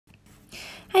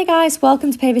Hi guys,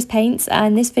 welcome to Pavis Paints, and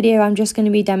in this video I'm just going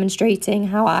to be demonstrating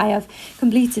how I have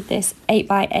completed this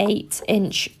 8x8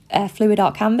 inch fluid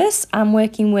art canvas. I'm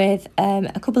working with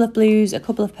a couple of blues, a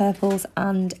couple of purples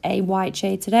and a white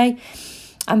shade today.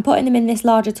 I'm putting them in this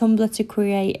larger tumbler to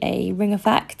create a ring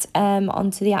effect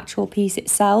onto the actual piece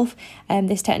itself.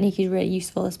 This technique is really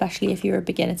useful, especially if you're a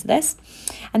beginner to this.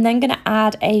 I'm then going to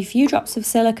add a few drops of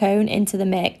silicone into the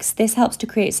mix. This helps to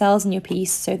create cells in your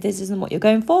piece, so if this isn't what you're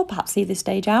going for, perhaps leave this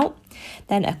stage out.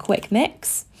 Then a quick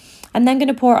mix. I'm then going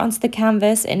to pour it onto the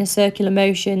canvas in a circular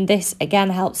motion. This again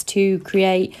helps to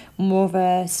create more of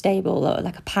a stable,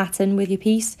 like a pattern with your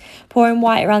piece. Pouring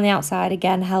white around the outside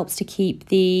again helps to keep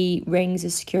the rings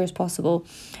as secure as possible.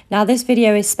 Now this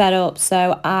video is sped up,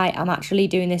 so I am actually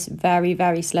doing this very,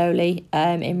 very slowly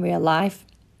in real life.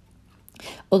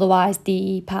 Otherwise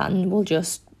the pattern will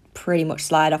just pretty much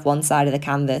slide off one side of the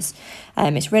canvas.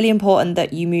 It's really important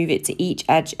that you move it to each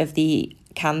edge of the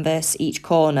canvas, each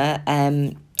corner,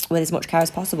 with as much care as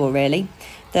possible really.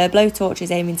 The blowtorch is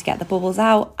aiming to get the bubbles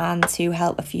out and to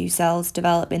help a few cells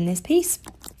develop in this piece.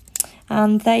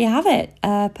 And there you have it,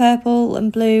 purple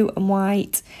and blue and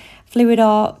white fluid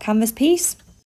art canvas piece.